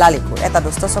লালিগুৰ এটা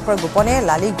দুষ্ট চক্ৰই গোপনে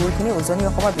লালিগুৰখিনি উজনি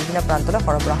অসমৰ বিভিন্ন প্ৰান্তলৈ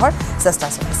সৰবৰাহৰ চেষ্টা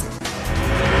চলাইছিল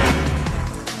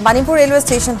বাণীপুৰ ৰেলৱে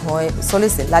ষ্টেচন হৈ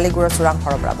চলিছিল লালিগুৰৰ চোৰাং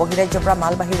সৰবৰাহ বহিৰাজ্যৰ পৰা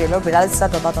মালবাহী ৰেলৰ 42টা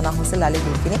ডবা টনা হৈছিল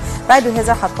লালিগুৰখিনি প্ৰায়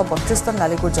 2732 টন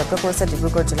লালিগুৰ জব্দ কৰিছে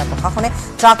ডিব্ৰুগড় জিলা প্ৰশাসনে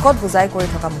ট্ৰাকত বুজাই কৰি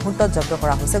থকা মুহূৰ্তত জব্দ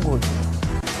কৰা হৈছে গুৰখিনি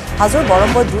হাজোৰ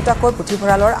বৰম্বৈ দুটাকৈ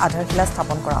পুথিভঁৰালৰ আধাৰশিলা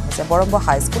স্থাপন কৰা হৈছে বৰম্বৈ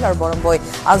হাইস্কুল আৰু বৰম্বৈ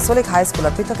আঞ্চলিক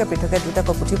হাইস্কুলত পৃথকে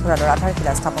দুটাকৈ পুথিভঁৰালৰ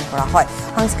আধাৰশিলা স্থাপন কৰা হয়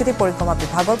সাংস্কৃতিক পৰিক্ৰমা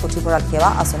বিভাগৰ পুথিভঁৰাল সেৱা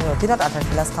আঁচনিৰ অধীনত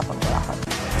আধাৰশিলা স্থাপন কৰা হয়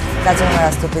কাজিৰঙা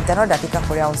ৰাষ্ট্ৰীয় উদ্যানৰ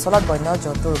দাঁতিকাষৰীয়া অঞ্চলত বন্য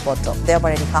জন্তুৰ উপদ্ৰৱ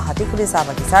দেওবাৰে নিশা হাতীখুলি চাহ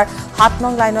বাগিচাৰ 7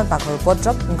 নং লাইনত বাঘৰ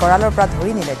উপদ্ৰৱ গঁৰালৰ পৰা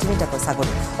ধৰি নিলে 3টাকৈ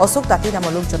ছাগলী অশোক তাঁতী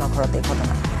নামৰ লোকজনৰ ঘৰতে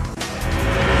ঘটনা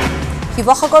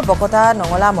শিৱসাগৰ বকতা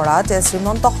নঙলামৰাত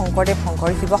শ্ৰীমন্ত শংকৰদেৱ সংঘৰ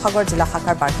শিৱসাগৰ জিলা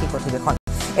শাখাৰ বাৰ্ষিক অধিৱেশন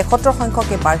 71 সংখ্যক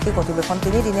এই বাৰ্ষিক অধিৱেশন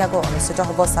 3 দিনীয়াকৈ অনুষ্ঠিত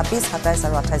হ'ব 26, 27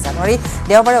 আৰু 28 জানুৱাৰী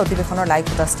দেওবাৰে অধিৱেশনৰ লাইভ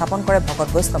ফটো স্থাপন কৰে ভকত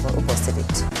বৈষ্ণৱৰ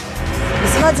উপস্থিতিত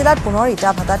বিশ্বনাথ জিলাত পুনৰ ইটা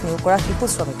ভাটাত নিয়োগ কৰা শিশু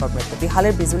শ্ৰমিকৰ মৃত্যু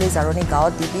বিহালীৰ বিজুলী জাৰণী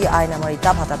গাঁৱত DBI নামৰ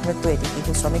ইটা ভাটাত মৃত্যু এটি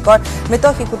শিশু শ্ৰমিকৰ মৃত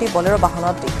শিশুটি বলেৰো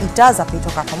বাহনত ইটা জাপি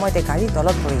থকাৰ সময়তে গাড়ী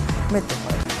তলত পৰি মৃত্যু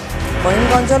হয়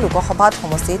কৰিমগঞ্জ লোকসভাত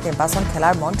সমষ্টিত নিৰ্বাচন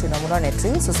খেলাৰ মন তৃণমূলৰ নেত্ৰী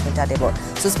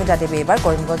সুস্মিতা দেৱে এইবাৰ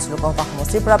কৰিমগঞ্জ লোকসভা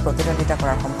সমষ্টিৰ পৰা প্ৰতিদ্বন্দ্বিতা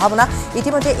কৰাৰ সম্ভাৱনা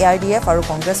ইতিমধ্যে AIDF আৰু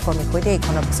কংগ্ৰেছ কৰ্মীৰ সৈতে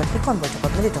এইখনৰ পিছত সিখন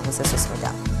বৈঠকত মিলিত হৈছে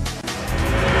সুস্মিতা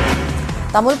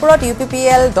তামুলপুৰত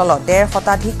UPPL দলত 1.5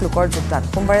 শতাধিক লোকৰ যোগদান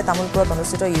সোমবাৰে তামুলপুৰত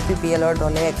অনুষ্ঠিত UPPLৰ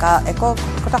দলে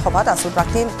একতা সভাত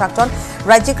প্ৰাক্তন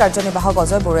ৰাজ্যিক কাৰ্যনিৰ্বাহক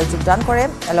অজয় বৰুৱাই যোগদান কৰে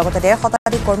লগতে 1.5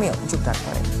 শতাধিক কৰ্মীও যোগদান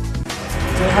কৰে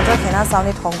যোৰহাটৰ সেনা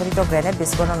চাউনীত সংঘটিত গ্ৰেনেড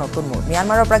বিস্ফোৰণৰ নতুন মূৰ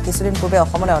মিয়ানমাৰৰ পৰা কিছুদিন পূৰ্বে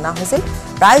অসমলৈ অনা হৈছিল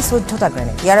প্ৰায় 14টা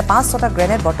গ্ৰেনেড ইয়াৰে 5টা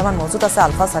গ্ৰেনেড বৰ্তমান মজুত আছে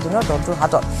আলফা স্বাধীনৰ দলটোৰ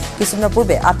হাতত কিছুদিনৰ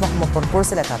পূৰ্বে আত্মসমৰ্পণ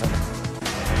কৰিছিল এটা দলে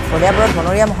কলিয়াবৰত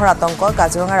বনৰীয়া মহৰ আতংক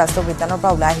কাজিৰঙা ৰাষ্ট্ৰীয় উদ্যানৰ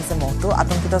পৰা ওলাই আহিছে মহটো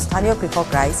আতংকিত স্থানীয় কৃষক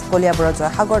ৰাইজ কলিয়াবৰৰ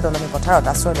জয়সাগৰ দলনি পথাৰত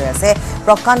আশ্ৰয় লৈ আছে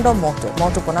প্ৰকাণ্ড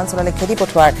মহটো বনাঞ্চললৈ খেদি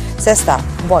পঠোৱাৰ চেষ্টা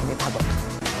বন বিভাগৰ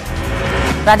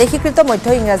প্ৰাদেশিকৃত মধ্য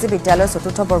ইংৰাজী বিদ্যালয়ৰ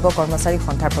চতুৰ্থ বৰ্গ কৰ্মচাৰী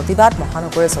সন্থাৰ প্ৰতিবাদ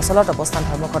মহানগৰীৰ সচলত অৱস্থান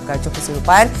ধৰ্মঘট কাৰ্যসূচী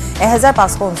ৰূপায়ণ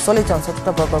 1539 জন চতুৰ্থ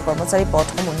বৰ্গৰ কৰ্মচাৰী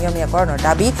পদসমূহ নিয়মীয়াকৰণৰ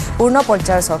দাবী পূৰ্ণ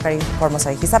পৰ্যায়ৰ চৰকাৰী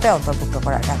কৰ্মচাৰী হিচাপে অন্তৰ্ভুক্ত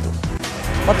কৰাৰ দাবী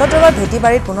পটদ্ৰৱৰ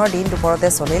ভেটিবাৰীত পুনৰ দিন দুপৰতে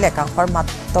চলিল একাংশৰ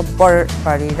মাতব্বৰ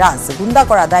বাৰী ৰাজ গুণ্ডা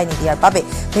কৰা আদায় নিদিয়াৰ বাবে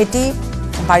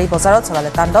ভেটিবাৰী বজাৰত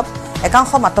চলালে তাণ্ডৱ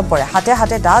একাংশ মাতব্বৰে হাতে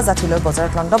হাতে দা জাঠি লৈ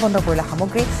বজাৰত লণ্ডভণ্ড কৰিলে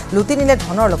সামগ্ৰী লুটি নিলে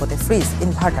ধনৰ লগতে ফ্ৰিজ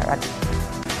ইনভাৰ্টাৰ আদি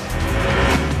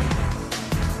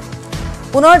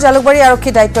পুনৰ জালুকবাৰী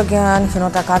আৰক্ষী দায়িত্ব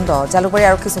জ্ঞানহীনতা কাণ্ড জালুকবাৰী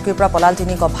আৰক্ষী চকীৰ পৰা পলাল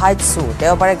 3 অভাইড চুৰ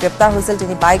দেওবাৰে গ্ৰেপ্তাৰ হৈছিল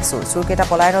 3 বাইক চুৰ চুৰকেইটা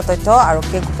পলায়নৰ তথ্য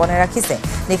আৰক্ষীয়ে গোপনে ৰাখিছে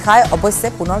নিশাই অৱশ্যে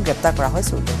পুনৰ গ্ৰেপ্তাৰ কৰা হয়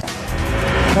চুৰকেইটা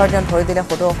ধৰ্যন ধৰি দিলে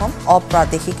সদৌ অসম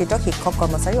অপ্ৰাদেশিকৃত শিক্ষক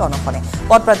কৰ্মচাৰী অনশনে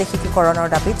পদ প্ৰাদেশিকীকৰণৰ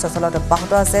দাবীত চচলত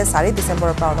অব্যাহত আছে 4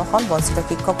 ডিচেম্বৰৰ পৰা অনশন বঞ্চিত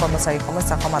শিক্ষক কৰ্মচাৰী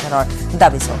সমস্যা সমাধানৰ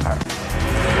দাবী চৰকাৰৰ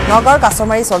নগৰ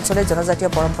কাছমাৰী চলচলে জনজাতীয়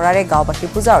পৰম্পৰাৰে গাঁওবাসীৰ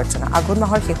পূজা অৰ্চনা আঘোণ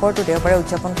মাহৰ শেষৰটো দেওবাৰে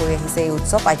উদযাপন কৰি আহিছে এই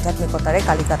উৎসৱ আধ্যাত্মিকতাৰে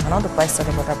কালিকা থানত উপাস্য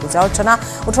দেৱতাৰ পূজা অৰ্চনা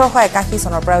 1881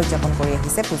 চনৰ পৰা উদযাপন কৰি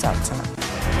আহিছে পূজা অৰ্চনা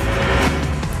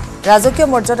ৰাজকীয়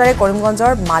মৰ্যাদাৰে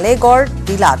কৰিমগঞ্জৰ মালেগড়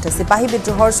টিলাত সিপাহী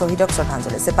বিদ্ৰোহৰ শ্বহীদক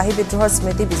শ্ৰদ্ধাঞ্জলি সিপাহী বিদ্ৰোহৰ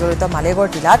স্মৃতি বিজড়িত মালেগড়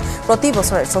টিলাত প্ৰতি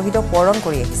বছৰে শ্বহীদক সোঁৱৰণ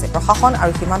কৰি আহিছে প্ৰশাসন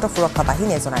আৰু সীমান্ত সুৰক্ষা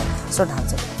বাহিনীয়ে জনায়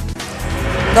শ্ৰদ্ধাঞ্জলি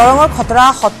দৰঙৰ খতৰা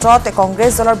সত্ৰত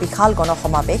কংগ্ৰেছ দলৰ বিশাল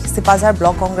গণসমাৱেশ চিপাঝাৰ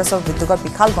ব্লক কংগ্ৰেছৰ উদ্যোগত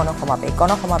বিশাল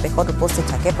গণসমাৱেশত উপস্থিত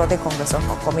থাকে প্ৰদেশ কংগ্ৰেছৰ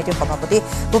কমিটিৰ সভাপতি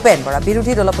ভূপেন বৰা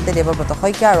বিৰোধী দলপতি দেৱব্ৰত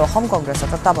শইকীয়া আৰু অসম কংগ্ৰেছৰ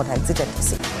তত্ত্বাৱধায়ক জিতেন্দ্ৰ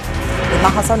সিং ডিমা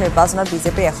হাছাওৰ নিৰ্বাচনত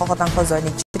বিজেপিৰ 100% জয়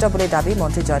নিশ্চিত বুলি দাবী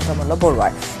মন্ত্ৰী জয়ন্ত মল্ল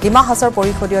বৰুৱাৰ ডিমা হাছাওৰ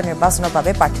পৰিষদীয় নিৰ্বাচনৰ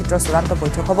বাবে প্ৰাৰ্থিত্বৰ চূড়ান্ত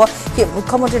বৈঠক হ'ব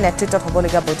মুখ্যমন্ত্ৰীৰ নেতৃত্বত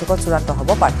হ'বলগীয়া বৈঠকত চূড়ান্ত হ'ব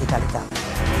প্ৰাৰ্থী তালিকা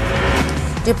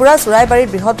ত্ৰিপুৰা চুৰাইবাৰীত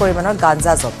বৃহৎ পৰিমাণৰ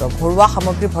গাঞ্জা জব্দ ঘৰুৱা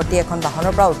সামগ্ৰী ভৰ্তি এখন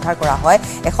বাহনৰ পৰা উদ্ধাৰ কৰা হয়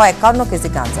 151 কেজি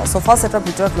গাঞ্জা সোফা সেটৰ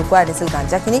ভিতৰত লুকুৱাই আনিছিল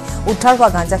গাঞ্জাখিনি উদ্ধাৰ হোৱা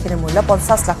গাঞ্জাখিনিৰ মূল্য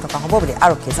 50 লাখ টকা হ'ব বুলি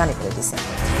আৰক্ষীয়ে জানিবলৈ দিছে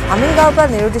আমিনগাঁৱৰ পৰা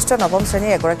নিৰুদ্দিষ্ট নৱম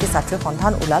শ্ৰেণীৰ এগৰাকী ছাত্ৰীৰ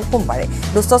সন্ধান ওলাল সোমবাৰে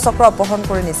দুষ্ট চক্ৰ অপহৰণ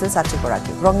কৰি নিছিল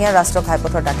ছাত্ৰীগৰাকী ৰঙিয়া ৰাষ্ট্ৰীয়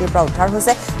ঘাইপথৰ দাঁতিৰ পৰা উদ্ধাৰ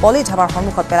হৈছে পলি ধাবাৰ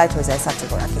সন্মুখত পেলাই থৈ যায়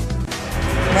ছাত্ৰীগৰাকী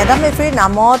মেডাম মেফিৰ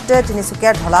নামত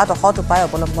তিনিচুকীয়াৰ ঢলাত অসৎ উপায়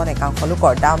অৱলম্বন একাংশ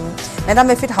লোকৰ মেডাম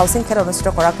মেফিত হাউচিং খেল অনুষ্ঠিত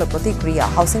কৰাক লৈ প্ৰতিক্ৰিয়া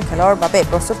হাউচিং খেলৰ বাবে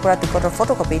প্ৰস্তুত কৰা টিকটৰ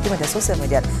ফটোকপি ইতিমধ্যে ছ'চিয়েল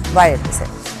মিডিয়াত ভাইৰেল হৈছে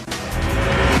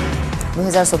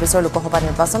 2024 লোকসভা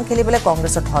নিৰ্বাচন খেলিবলৈ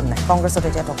কংগ্ৰেছৰ ধন নাই কংগ্ৰেছত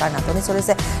এতিয়া টকাৰ নাটনি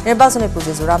চলিছে নিৰ্বাচনী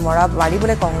পুঁজি জোৰা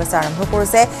মাৰিবলৈ কংগ্ৰেছে আৰম্ভ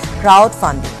কৰিছে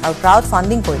ক্ৰাউড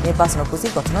ফাণ্ডিং কৰি নিৰ্বাচনৰ পুঁজি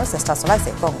গঠনৰ চেষ্টা চলাইছে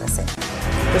কংগ্ৰেছে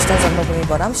কৃষ্ণ জন্মভূমি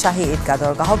বনাম শ্বাহী ঈদগাহ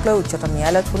দৰগাহক লৈ উচ্চতম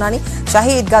ন্যায়ালয়ত শুনানি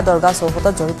শ্বাহী ঈদগাহ দৰগাহ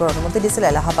চৌহদত জৰীপৰ অনুমতি দিছিল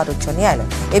এলাহাবাদ উচ্চ ন্যায়ালয়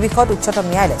এই বিষয়ত উচ্চতম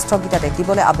ন্যায়ালয়ে স্থগিতাদেশ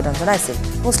দিবলৈ আবেদন জনাইছিল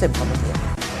মুছলিম কমিটিয়ে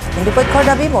হিন্দু পক্ষৰ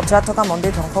দাবী মথুৰাত থকা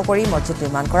মন্দিৰ ধ্বংস কৰি মছজিদ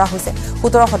নিৰ্মাণ কৰা হৈছে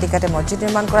 17 শতিকাতে মছজিদ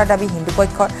নিৰ্মাণ কৰাৰ দাবী হিন্দু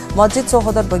পক্ষৰ মছজিদ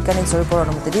চৌহদত বৈজ্ঞানিক জৰীপৰ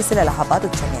অনুমতি দিছিল এলাহাবাদ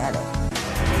উচ্চ ন্যায়ালয়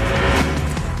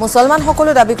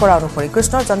মুছলমানসকলে দাবী কৰা অনুসৰি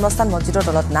কৃষ্ণৰ জন্মস্থান মছজিদৰ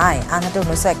তলত নাই আনহাতে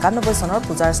 1991 চনৰ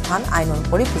পূজাৰ স্থান আইন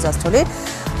অনুসৰি পূজাস্থলীৰ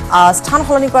স্থান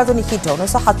সলনি কৰাটো নিষিদ্ধ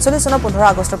 1947 চনৰ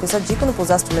 15 আগষ্টৰ পিছত যিকোনো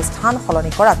পূজাস্থলীৰ স্থান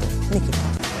সলনি কৰাটো নিষিদ্ধ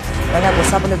কইনা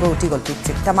বচাবলৈ গৈ উঠি গ'ল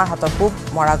পিতৃক তামাৰ হাতৰ পূব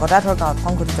মৰা গদাধৰ গাঁৱত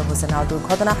সংঘটিত হৈছে নাও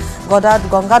দুৰ্ঘটনা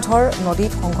গংগাধৰ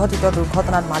নদীত সংঘটিত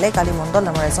দুৰ্ঘটনাত মালেক আলী মণ্ডল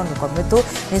নামৰ এজন লোকৰ মৃত্যু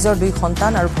নিজৰ 2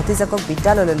 সন্তান আৰু ভতিজাকক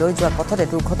বিদ্যালয়লৈ লৈ যোৱাৰ পথতে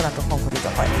দুৰ্ঘটনাটো সংঘটিত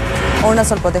হয়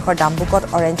অৰুণাচল প্ৰদেশৰ ডাম্বুকত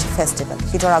অৰেঞ্জ ফেষ্টিভেল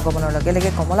শীতৰ আগমনৰ লগে লগে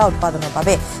কমলা উৎপাদনৰ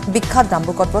বাবে বিখ্যাত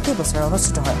ডাম্বুকত প্ৰতি বছৰে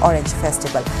অনুষ্ঠিত হয় অৰেঞ্জ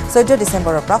ফেষ্টিভেল 14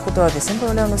 ডিচেম্বৰৰ পৰা 17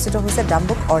 ডিচেম্বৰলৈ অনুষ্ঠিত হৈছে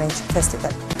ডাম্বুক অৰেঞ্জ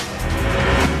ফেষ্টিভেল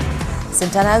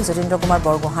চিন্তানায়ক যতীন্দ্ৰ কুমাৰ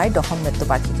বৰগোহাঁইৰ 10ম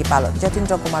মৃত্যুবাৰ্ষিকী পালন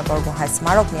যতীন্দ্ৰ কুমাৰ বৰগোহাঁই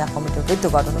স্মাৰক ন্যাস সমিতিৰ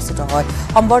উদ্যোগত অনুষ্ঠিত হয়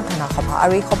সম্বৰ্ধনা সভা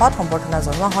আৰু এই সভাত সম্বৰ্ধনা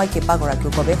জনোৱা হয় কেইবাগৰাকী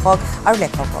গৱেষক আৰু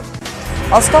লেখকক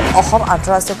অষ্টম অসম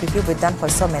আন্তঃৰাষ্ট্ৰীয় কৃষি বিজ্ঞান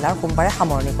শস্য মেলাৰ সোমবাৰে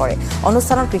সামৰণি কৰে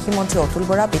অনুষ্ঠানত কৃষিমন্ত্ৰী অতুল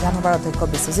বৰা বিধানসভাৰ অধ্যক্ষ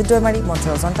বিশ্বজিৎ দৈমাৰী মন্ত্ৰী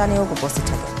অজন্তা নেওগ উপস্থিত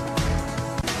থাকে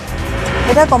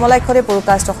এটা কমলাক্ষৰে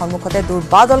পুৰকাষ্টৰ সন্মুখতে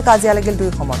দুৰ্বাদল কাজিয়া লাগিল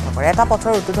 2 সমৰ্থকৰ এটা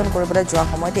পথৰ উদ্বোধন কৰিবলৈ যোৱা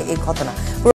সময়তে এই ঘটনা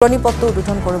পুৰণি পথটো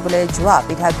উদ্বোধন কৰিবলৈ যোৱা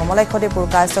বিধায়ক কমলাক্ষৰে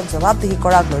পুৰকাষ্টক জবাবদিহি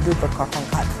কৰাক লৈ 2 পক্ষৰ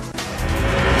সংঘাত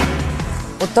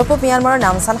উত্তৰ পূব ম্যানমাৰৰ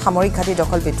নামচান সামৰিক ঘাটি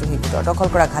দখল বিদ্ৰোহী গোটৰ দখল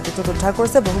কৰা ঘাটিটোত উদ্ধাৰ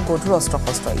কৰিছে বহু গধুৰ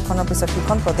অস্ত্ৰ-শস্ত্ৰ ইখনৰ পিছত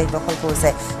সিখন প্ৰদেশ দখল কৰিছে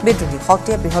বিদ্ৰোহী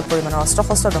শক্তিয়ে বৃহৎ পৰিমাণৰ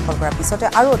অস্ত্ৰ-শস্ত্ৰ দখল কৰাৰ পিছতে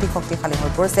আৰু অধিক শক্তিশালী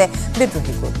হৈ পৰিছে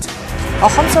বিদ্ৰোহী গোট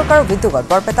অসম চৰকাৰৰ উদ্যোগত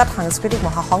বৰপেটাত সাংস্কৃতিক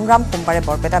মহাসংগ্ৰাম সোমবাৰে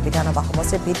বৰপেটা বিধানসভা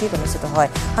সমষ্টিৰ ভিত্তিত অনুষ্ঠিত হয়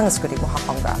সাংস্কৃতিক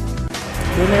মহাসংগ্ৰাম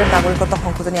 2 মেৰুত নাগৰিকত্ব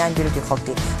সংশোধনী আইন বিৰোধী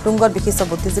শক্তি তুংগত বিশিষ্ট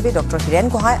বুদ্ধিজীৱী ডক্টৰ হীৰেন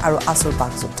গোহাঁই আৰু আছুৰ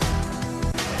বাকযুদ্ধ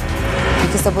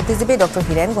বিশিষ্ট বুদ্ধিজীৱী ডক্টৰ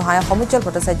হীৰেন গোহাঁয়ে সমুজ্জ্বল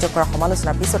ভট্টাচাৰ্যক কৰা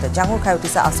সমালোচনাৰ পিছতে জাঙুৰ খাই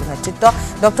উঠিছে আছুৰ নেতৃত্ব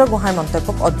ডক্টৰ গোহাঁইৰ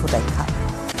মন্তব্যক অদ্ভুত আখ্যা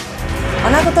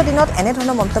অনাগত দিনত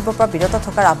এনেধৰণৰ মন্তব্যৰ পৰা বিৰত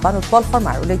থকাৰ আহ্বান উৎপল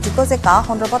শৰ্মাৰ উল্লেখযোগ্য যে কা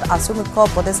সন্দৰ্ভত আছুৰ মুখ্য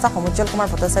উপদেষ্টা সমুজ্জ্বল কুমাৰ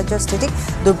ভট্টাচাৰ্যৰ স্থিতিক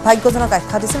দুৰ্ভাগ্যজনক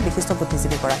আখ্যা দিছিল বিশিষ্ট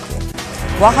বুদ্ধিজীৱীগৰাকীয়ে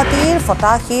গুৱাহাটীৰ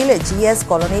ফটাশীল GS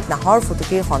কলনীত নাহৰ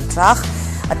ফুটুকীৰ সন্ত্ৰাস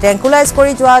ট্ৰেংকুলাইজ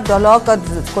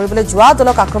কৰিবলৈ যোৱা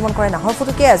দলক আক্ৰমণ কৰে নাহৰ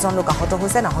ফুটুকীয়ে এজন লোক আহত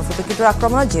হৈছে নাহৰ ফুটুকীটোৰ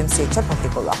আক্ৰমণত GMCHত ভৰ্তি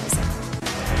কৰোৱা হৈছে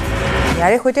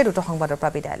ইয়াৰে সৈতে দুটো সংবাদৰ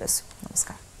পৰা বিদায় লৈছো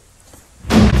নমস্কাৰ